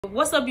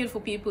What's up,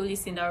 beautiful people?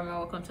 It's Sindafam.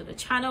 Welcome to the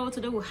channel.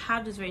 Today we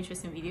have this very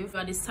interesting video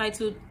that is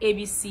titled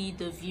ABC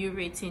The View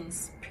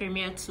Ratings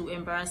Premier to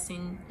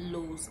Embarrassing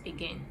Lows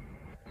Again.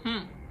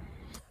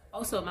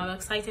 Also, I'm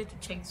excited to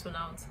check this one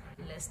out.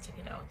 Let's check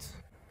it out.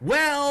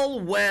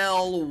 Well.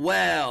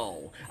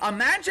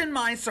 Imagine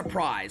my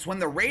surprise when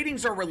the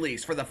ratings are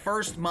released for the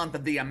first month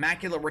of the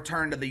immaculate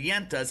return to the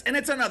Yentas, and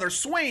it's another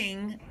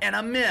swing and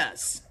a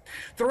miss.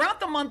 Throughout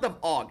the month of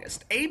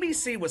August,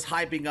 ABC was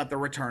hyping up the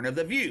return of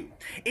The View.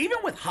 Even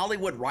with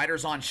Hollywood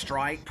writers on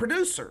strike,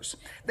 producers,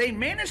 they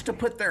managed to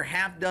put their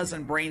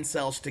half-dozen brain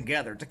cells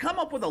together to come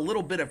up with a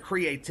little bit of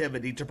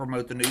creativity to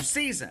promote the new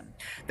season.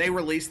 They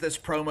released this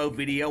promo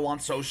video on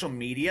social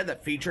media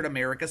that featured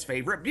America's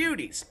favorite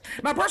beauties.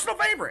 My personal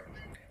favorite,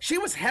 she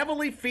was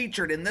heavily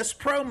featured in this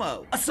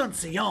promo,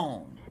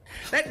 Asuncion.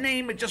 That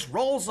name, it just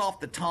rolls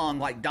off the tongue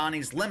like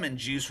Donnie's lemon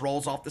juice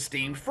rolls off the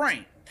steamed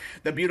frame.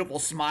 The beautiful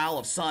smile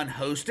of Sun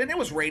hosting, it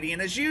was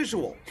radiant as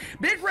usual.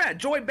 Big Red,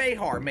 Joy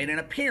Behar made an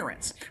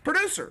appearance.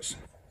 Producers,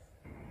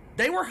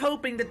 they were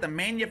hoping that the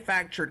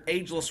manufactured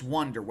ageless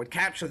wonder would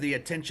capture the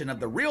attention of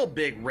the real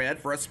Big Red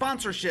for a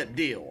sponsorship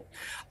deal.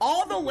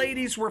 All the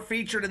ladies were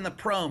featured in the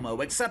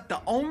promo except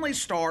the only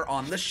star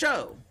on the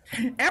show.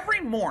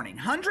 Every morning,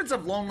 hundreds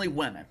of lonely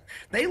women,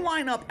 they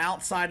line up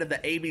outside of the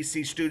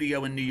ABC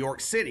studio in New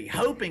York City,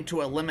 hoping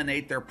to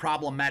eliminate their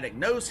problematic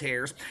nose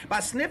hairs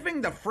by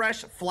sniffing the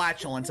fresh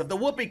flatulence of the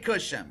whoopee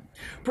cushion.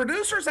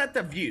 Producers at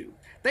The View,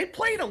 they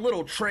played a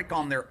little trick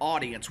on their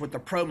audience with the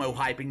promo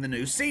hyping the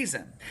new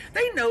season.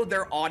 They know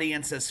their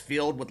audience is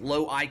filled with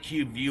low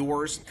IQ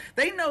viewers.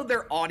 They know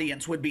their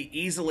audience would be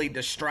easily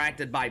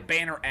distracted by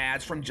banner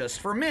ads from Just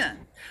for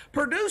Men.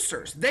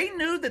 Producers, they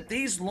knew that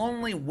these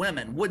lonely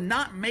women would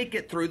not make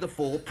it through the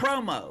full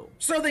promo.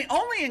 So they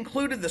only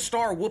included the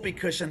star whoopee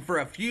cushion for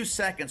a few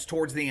seconds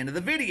towards the end of the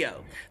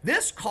video.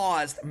 This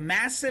caused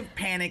massive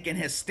panic and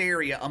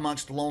hysteria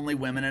amongst lonely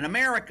women in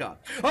America.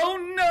 Oh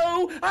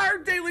no, our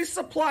daily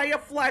supply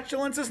of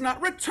flatulence is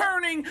not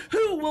returning.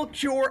 Who will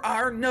cure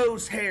our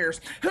nose hairs?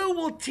 Who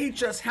will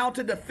teach us how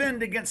to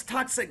defend against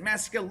toxic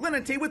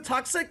masculinity with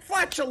toxic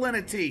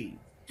flatulinity?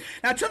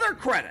 Now, to their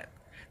credit,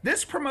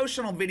 this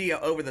promotional video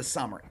over the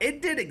summer,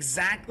 it did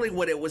exactly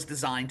what it was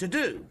designed to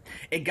do.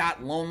 It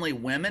got lonely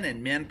women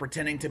and men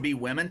pretending to be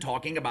women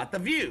talking about The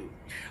View.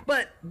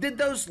 But did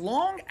those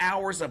long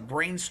hours of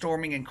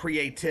brainstorming and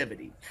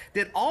creativity,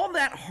 did all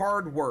that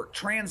hard work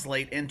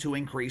translate into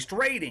increased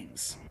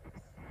ratings?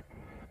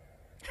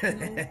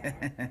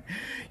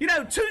 You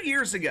know, 2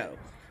 years ago,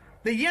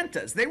 the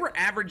Yentas, they were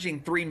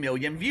averaging 3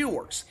 million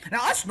viewers.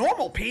 Now, us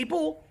normal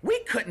people, we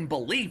couldn't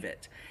believe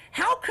it.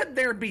 How could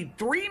there be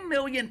 3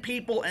 million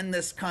people in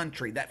this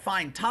country that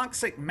find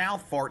toxic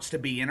mouth farts to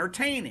be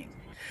entertaining?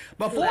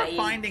 Before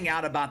finding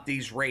out about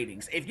these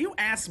ratings, if you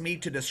asked me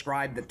to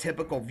describe the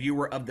typical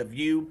viewer of The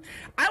View,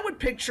 I would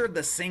picture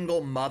the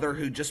single mother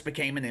who just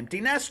became an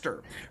empty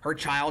nester. Her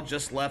child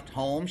just left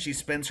home. She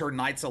spends her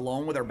nights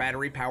alone with her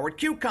battery-powered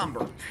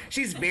cucumber.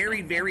 She's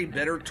very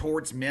bitter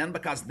towards men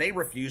because they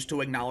refuse to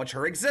acknowledge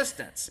her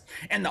existence.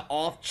 And the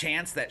off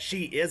chance that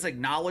she is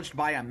acknowledged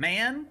by a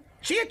man,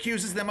 she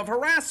accuses them of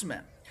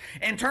harassment.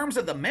 In terms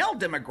of the male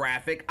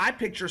demographic, I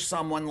picture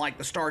someone like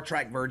the Star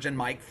Trek virgin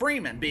Mike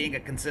Freeman being a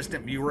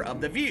consistent viewer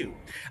of The View.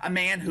 A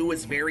man who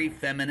is very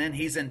feminine,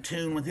 he's in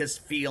tune with his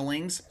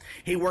feelings.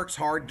 He works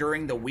hard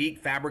during the week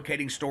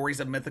fabricating stories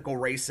of mythical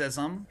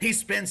racism. He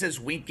spends his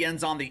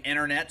weekends on the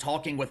internet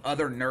talking with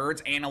other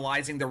nerds,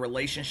 analyzing the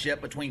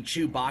relationship between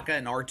Chewbacca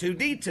and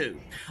R2-D2.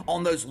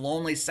 On those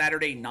lonely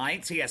Saturday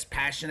nights, he has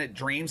passionate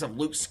dreams of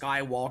Luke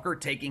Skywalker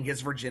taking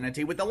his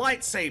virginity with a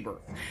lightsaber.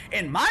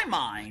 In my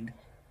mind,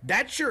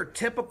 that's your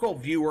typical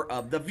viewer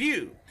of The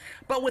View.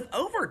 But with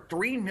over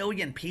 3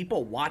 million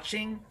people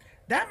watching,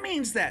 that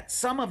means that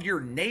some of your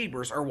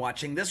neighbors are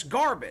watching this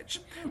garbage.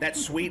 That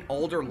sweet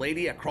older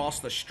lady across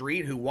the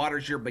street who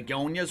waters your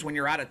begonias when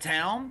you're out of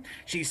town,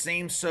 she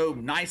seems so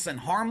nice and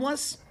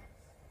harmless.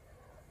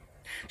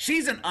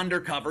 She's an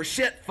undercover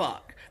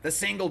shitfuck. The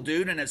single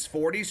dude in his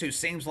 40s who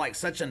seems like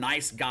such a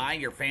nice guy,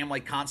 your family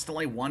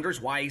constantly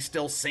wonders why he's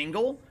still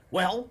single.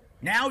 Well,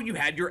 now you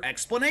had your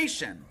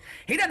explanation.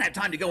 He doesn't have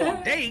time to go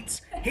on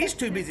dates. He's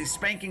too busy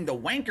spanking the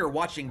wanker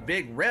watching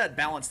Big Red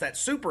balance that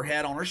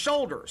superhead on her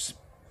shoulders.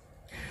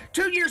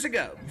 2 years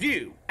ago,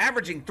 View,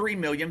 averaging 3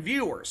 million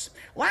viewers.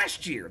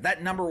 Last year,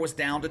 that number was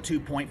down to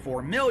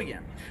 2.4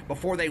 million.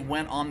 Before they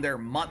went on their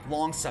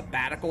month-long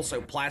sabbatical so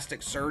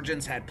plastic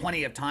surgeons had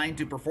plenty of time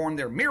to perform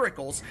their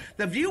miracles,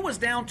 The View was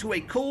down to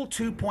a cool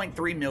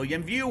 2.3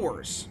 million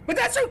viewers. But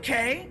that's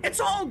okay. It's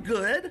all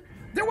good.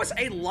 There was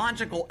a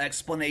logical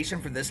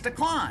explanation for this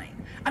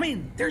decline. I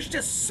mean, there's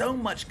just so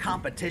much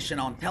competition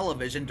on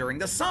television during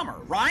the summer,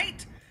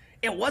 right?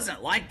 It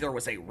wasn't like there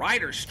was a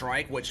writer's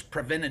strike which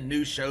prevented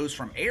new shows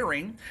from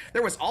airing.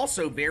 There was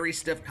also very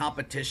stiff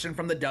competition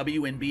from the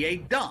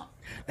WNBA dump.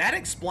 That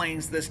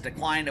explains this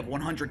decline of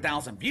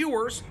 100,000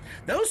 viewers.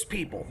 Those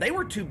people, they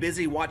were too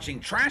busy watching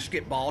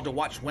Trashketball to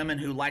watch women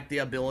who lacked the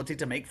ability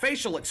to make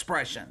facial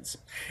expressions.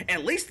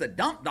 At least the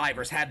dump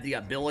divers had the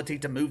ability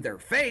to move their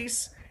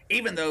face.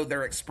 even though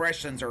their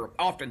expressions are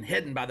often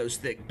hidden by those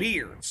thick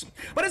beards.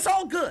 But it's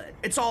all good.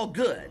 It's all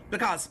good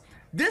because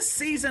this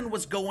season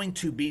was going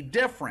to be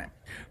different.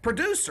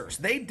 Producers,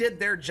 they did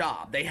their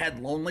job. They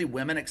had lonely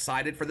women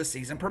excited for the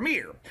season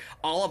premiere.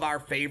 All of our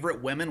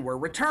favorite women were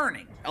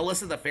returning.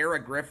 Alyssa the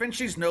Farrah Griffin,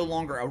 she's no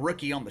longer a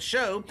rookie on the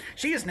show.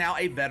 She is now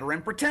a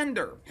veteran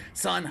pretender.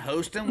 Sun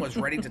Hostin was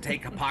ready to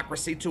take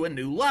hypocrisy to a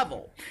new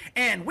level.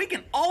 And we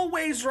can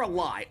always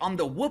rely on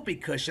the whoopee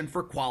cushion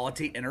for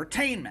quality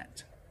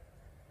entertainment.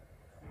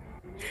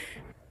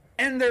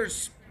 And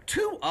there's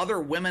two other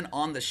women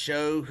on the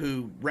show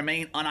who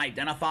remain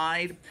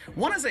unidentified.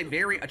 One is a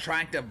very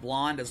attractive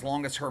blonde as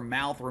long as her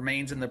mouth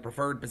remains in the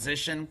preferred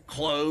position,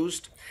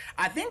 closed.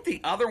 I think the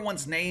other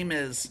one's name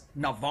is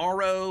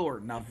Navarro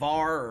or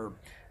Navar or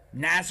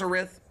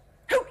Nazareth.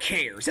 Who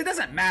cares? It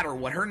doesn't matter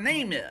what her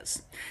name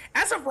is.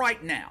 As of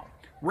right now,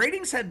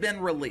 ratings have been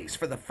released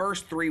for the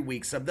first 3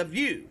 weeks of The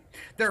View.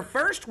 Their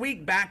first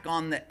week back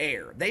on the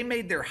air, they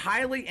made their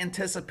highly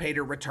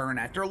anticipated return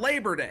after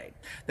Labor Day,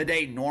 the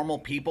day normal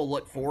people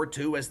look forward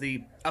to as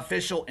the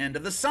official end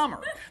of the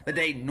summer, the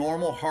day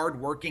normal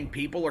hard-working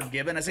people are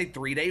given as a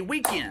 3-day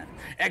weekend,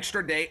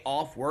 extra day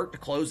off work to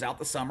close out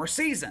the summer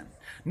season.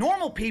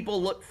 Normal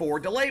people look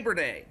forward to Labor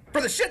Day.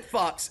 For the shit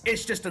fucks,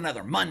 it's just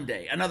another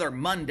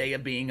Monday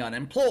of being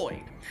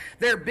unemployed.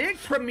 Their big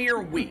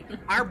premiere week,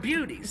 our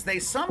beauties, they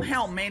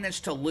somehow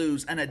managed to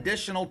lose an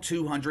additional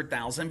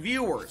 200,000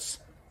 viewers.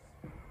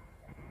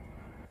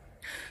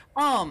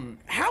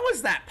 How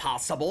is that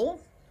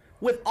possible?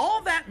 With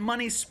all that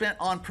money spent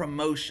on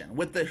promotion,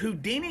 with the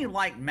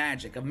Houdini-like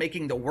magic of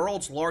making the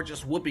world's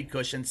largest whoopee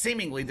cushion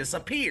seemingly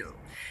disappear,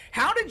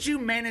 how did you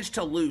manage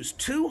to lose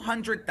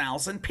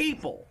 200,000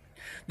 people?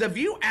 The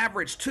View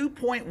averaged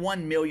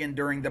 2.1 million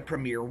during the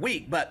premiere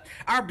week, but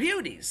our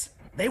beauties,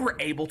 they were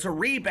able to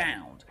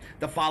rebound.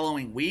 The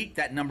following week,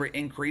 that number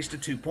increased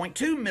to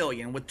 2.2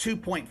 million, with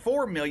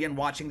 2.4 million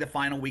watching the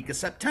final week of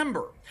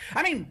September.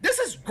 I mean, this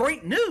is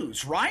great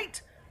news,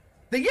 right?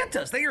 The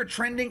Yentas, they are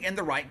trending in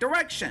the right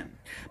direction.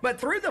 But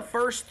through the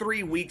first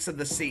 3 weeks of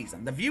the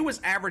season, The View was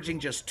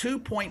averaging just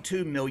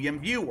 2.2 million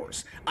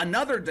viewers,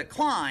 another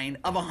decline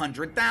of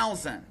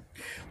 100,000.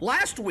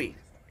 Last week,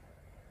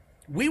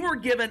 we were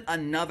given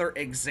another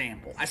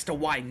example as to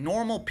why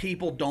normal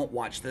people don't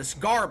watch this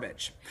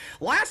garbage.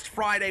 Last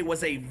Friday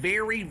was a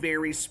very,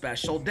 very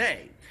special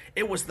day.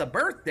 It was the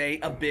birthday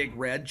of Big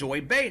Red Joy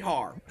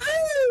Behar.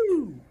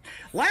 Ooh!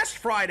 Last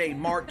Friday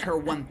marked her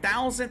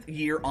 1,000th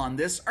year on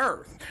this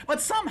earth, but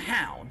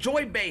somehow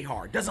Joy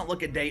Behar doesn't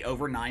look a day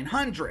over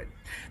 900.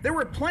 There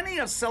were plenty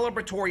of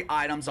celebratory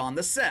items on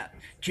the set.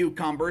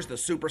 Cucumbers, the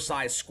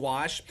supersized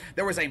squash.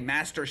 There was a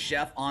master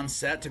chef on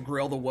set to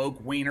grill the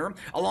woke wiener,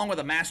 along with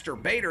a master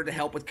baiter to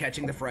help with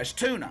catching the fresh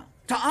tuna.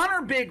 To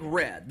honor Big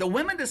Red, the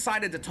women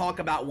decided to talk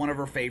about one of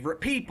her favorite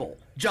people,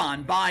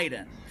 John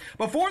Biden.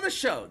 Before the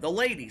show, the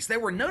ladies, they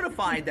were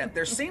notified that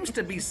there seems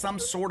to be some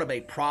sort of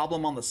a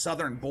problem on the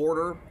southern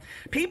border.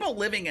 People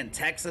living in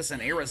Texas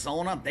and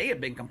Arizona, they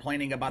have been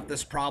complaining about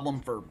this problem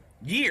for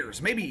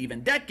years, maybe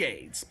even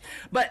decades.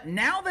 But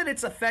now that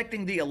it's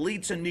affecting the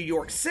elites in New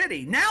York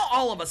City, now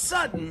all of a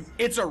sudden,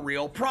 it's a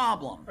real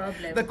problem.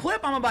 The clip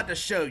I'm about to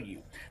show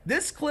you,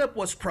 this clip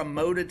was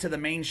promoted to the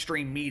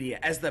mainstream media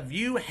as The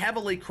View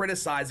heavily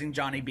criticizing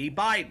Johnny B.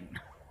 Biden.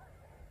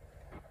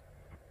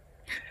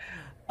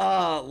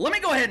 Let me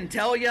go ahead and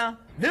tell you,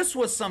 this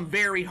was some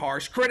very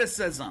harsh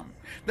criticism.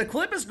 The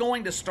clip is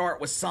going to start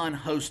with Sun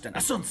Hostin,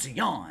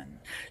 Asuncion,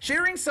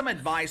 sharing some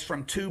advice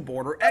from two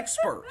border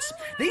experts.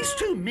 These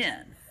two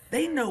men,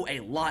 they know a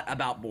lot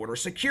about border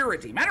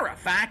security. Matter of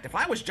fact, if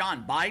I was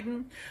John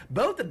Biden,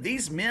 both of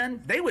these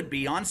men, they would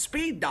be on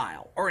speed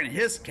dial, or in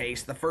his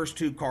case, the first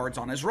two cards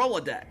on his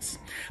Rolodex.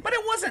 But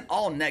it wasn't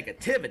all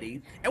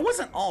negativity. It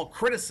wasn't all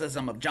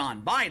criticism of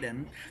John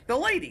Biden. The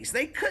ladies,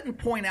 they couldn't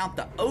point out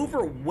the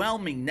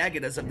overwhelming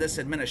negatives of this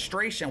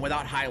administration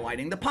without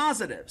highlighting the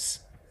positives.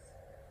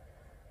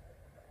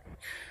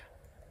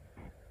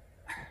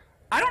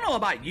 I don't know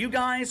about you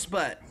guys,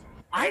 but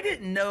I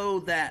didn't know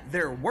that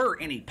there were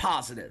any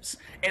positives,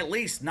 at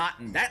least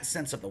not in that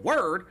sense of the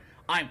word.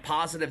 I'm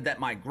positive that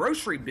my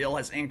grocery bill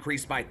has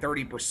increased by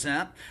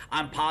 30%.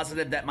 I'm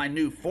positive that my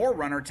new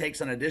 4Runner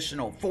takes an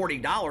additional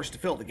 $40 to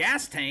fill the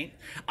gas tank.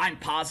 I'm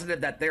positive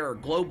that there are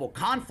global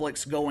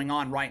conflicts going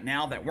on right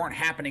now that weren't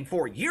happening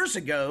 4 years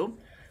ago.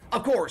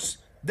 Of course,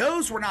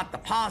 those were not the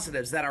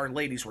positives that our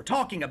ladies were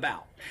talking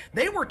about.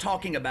 They were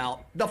talking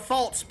about the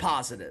false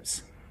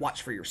positives.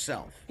 Watch for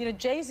yourself. You know,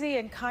 Jay-Z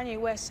and Kanye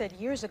West said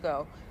years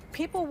ago,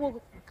 people will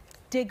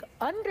dig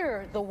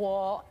under the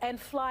wall and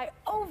fly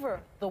over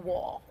the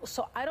wall.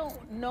 So I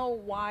don't know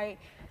why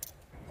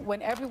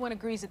when everyone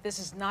agrees that this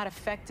is not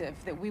effective,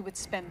 that we would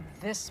spend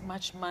this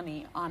much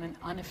money on an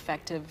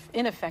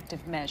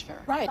ineffective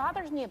measure. Right. What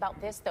bothers me about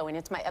this, though, and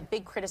it's a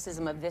big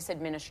criticism of this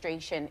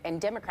administration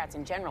and Democrats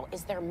in general,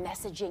 is their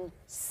messaging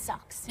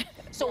sucks.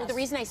 So yes. The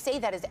reason I say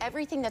that is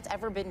everything that's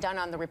ever been done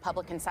on the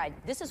Republican side,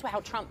 this is how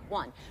Trump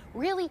won.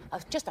 Really,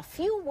 just a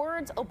few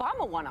words,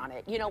 Obama won on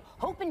it. You know,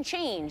 hope and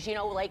change, you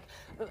know, like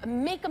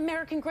make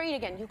American great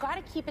again. You got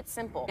to keep it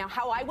simple. Now,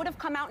 how I would have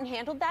come out and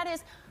handled that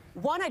is,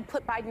 one, I'd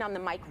put Biden on the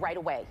mic right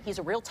away. He's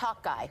a real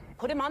talk guy.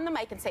 Put him on the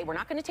mic and say, we're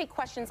not going to take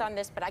questions on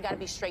this, but I got to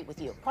be straight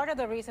with you. Part of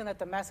the reason that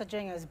the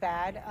messaging is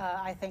bad,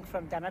 I think,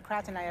 from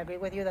Democrats, and I agree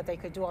with you that they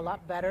could do a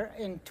lot better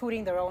in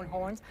tooting their own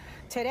horns.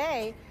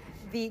 Today,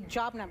 the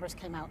job numbers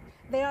came out.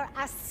 They are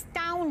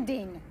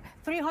astounding.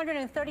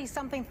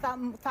 330-something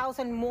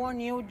thousand more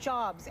new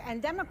jobs.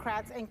 And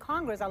Democrats in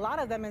Congress, a lot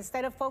of them,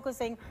 instead of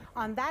focusing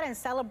on that and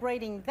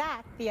celebrating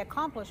that, the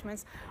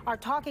accomplishments, are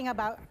talking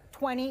about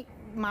 20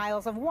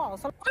 miles of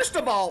walls. So first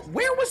of all,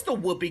 where was the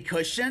whoopee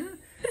cushion?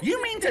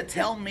 You mean to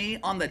tell me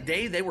on the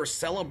day they were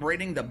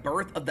celebrating the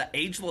birth of the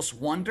ageless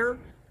wonder,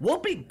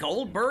 Whoopi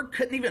Goldberg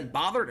couldn't even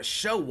bother to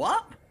show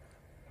up?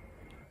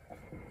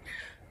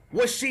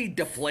 Was she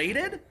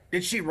deflated?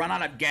 Did she run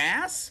out of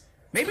gas?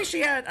 Maybe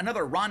she had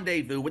another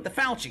rendezvous with the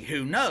Fauci,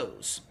 who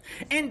knows?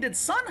 And did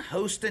Son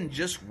Hostin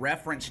just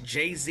reference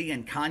Jay-Z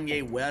and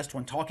Kanye West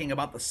when talking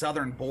about the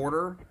southern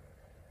border?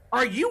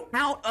 Are you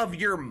out of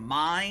your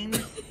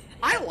mind?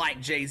 I like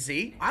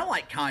Jay-Z, I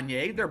like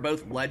Kanye, they're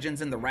both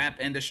legends in the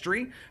rap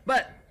industry,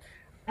 but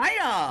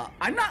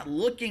I'm not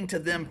looking to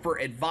them for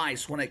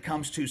advice when it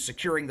comes to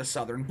securing the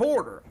southern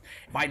border.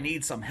 If I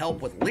need some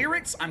help with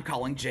lyrics, I'm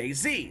calling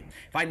Jay-Z.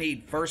 If I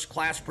need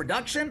first-class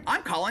production,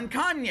 I'm calling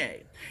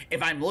Kanye.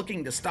 If I'm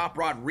looking to stop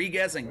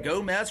Rodriguez and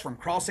Gomez from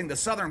crossing the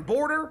southern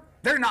border,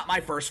 they're not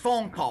my first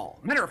phone call.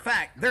 Matter of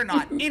fact, they're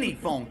not any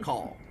phone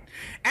call.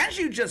 As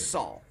you just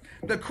saw,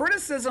 the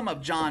criticism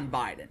of John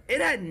Biden,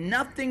 it had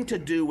nothing to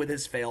do with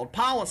his failed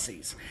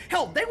policies.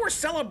 Hell, they were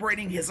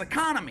celebrating his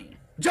economy.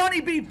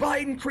 Johnny B.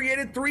 Biden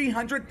created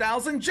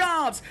 300,000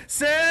 jobs.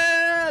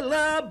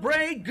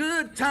 Celebrate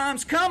good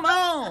times, come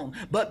on.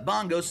 But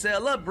bongo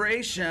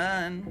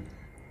celebration.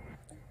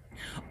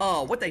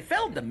 What they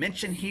failed to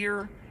mention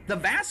here, the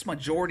vast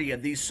majority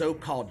of these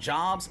so-called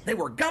jobs, they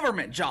were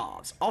government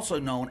jobs, also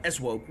known as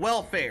woke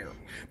welfare.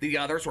 The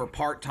others were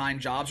part-time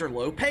jobs or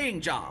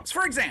low-paying jobs.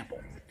 For example,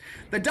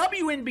 the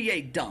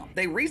WNBA dump,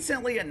 they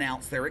recently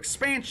announced their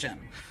expansion.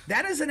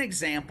 That is an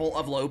example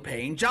of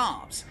low-paying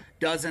jobs.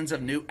 Dozens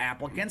of new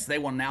applicants, they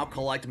will now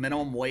collect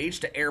minimum wage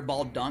to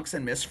airball dunks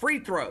and miss free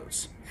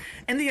throws.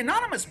 And the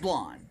anonymous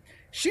blonde,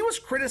 she was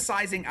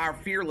criticizing our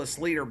fearless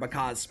leader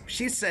because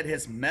she said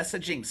his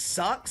messaging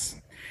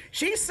sucks.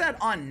 She said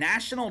on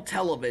national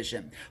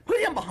television, put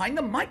him behind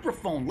the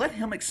microphone, let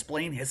him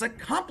explain his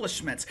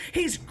accomplishments.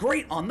 He's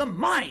great on the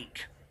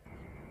mic.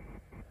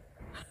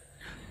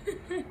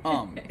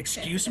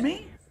 Excuse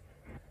me?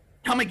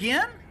 Come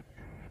again?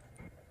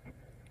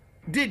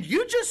 Did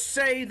you just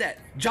say that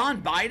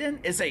John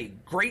Biden is a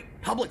great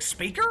public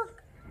speaker?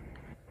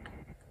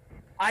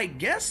 I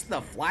guess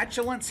the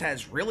flatulence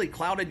has really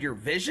clouded your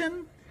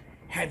vision.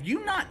 Have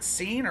you not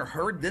seen or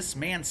heard this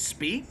man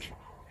speak?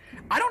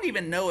 I don't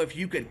even know if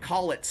you could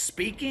call it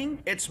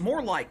speaking. It's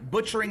more like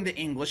butchering the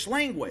English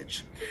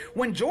language.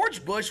 When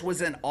George Bush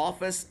was in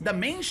office, the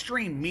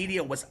mainstream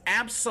media was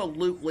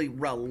absolutely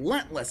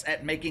relentless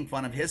at making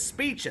fun of his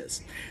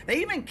speeches. They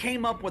even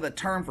came up with a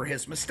term for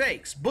his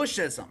mistakes,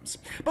 Bushisms.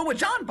 But with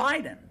John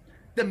Biden,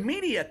 the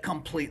media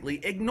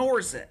completely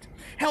ignores it.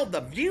 Hell,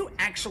 The View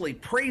actually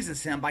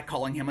praises him by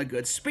calling him a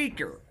good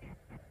speaker.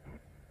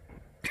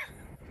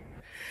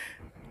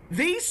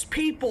 These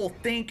people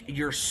think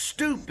you're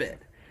stupid.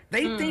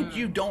 They think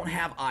you don't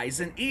have eyes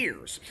and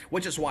ears,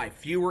 which is why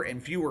fewer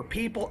and fewer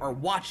people are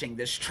watching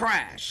this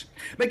trash.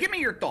 But give me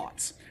your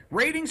thoughts.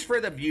 Ratings for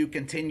The View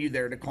continue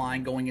their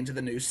decline going into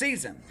the new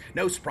season.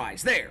 No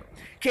surprise there.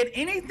 Can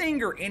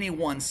anything or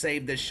anyone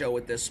save this show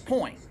at this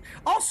point?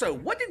 Also,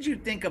 what did you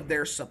think of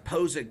their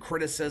supposed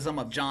criticism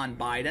of John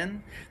Biden?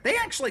 They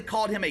actually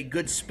called him a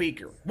good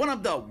speaker. One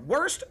of the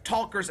worst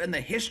talkers in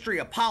the history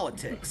of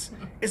politics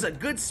is a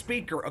good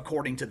speaker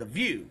according to The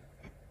View.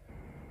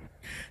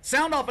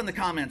 Sound off in the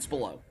comments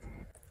below.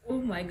 Oh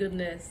my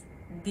goodness,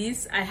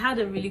 I had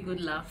a really good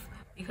laugh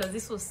because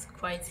this was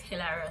quite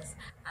hilarious,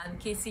 and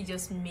Casey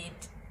just made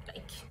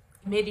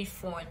it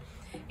fun.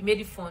 He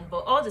made it fun, but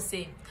all the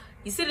same,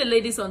 you see the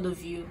ladies on The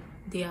View,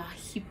 they are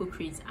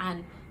hypocrites,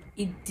 and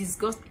it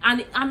disgusts.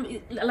 And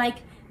I'm like,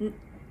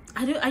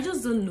 I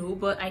just don't know,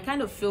 but I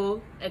kind of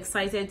feel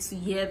excited to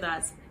hear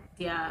that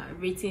their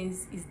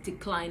ratings is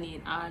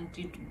declining and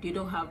they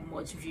don't have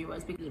much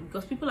viewers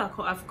because people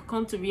have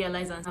come to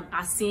realize and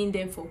are seeing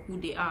them for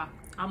who they are,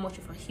 how much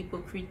of a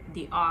hypocrite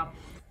they are,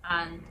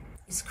 and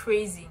it's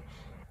crazy.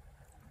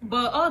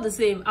 But all the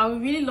same, I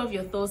would really love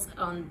your thoughts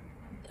on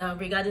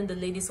regarding the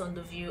ladies on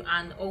The View,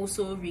 and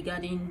also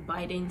regarding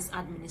Biden's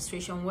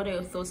administration. What are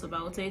your thoughts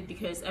about it?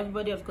 Because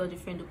everybody have got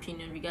different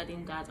opinion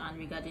regarding that and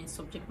regarding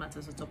subject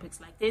matters or topics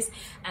like this,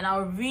 and I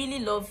would really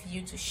love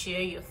you to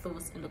share your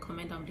thoughts in the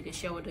comment down below.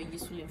 Share what the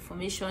useful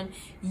information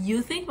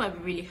you think might be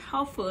really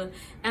helpful,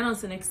 and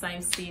until next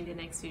time, see you in the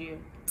next video.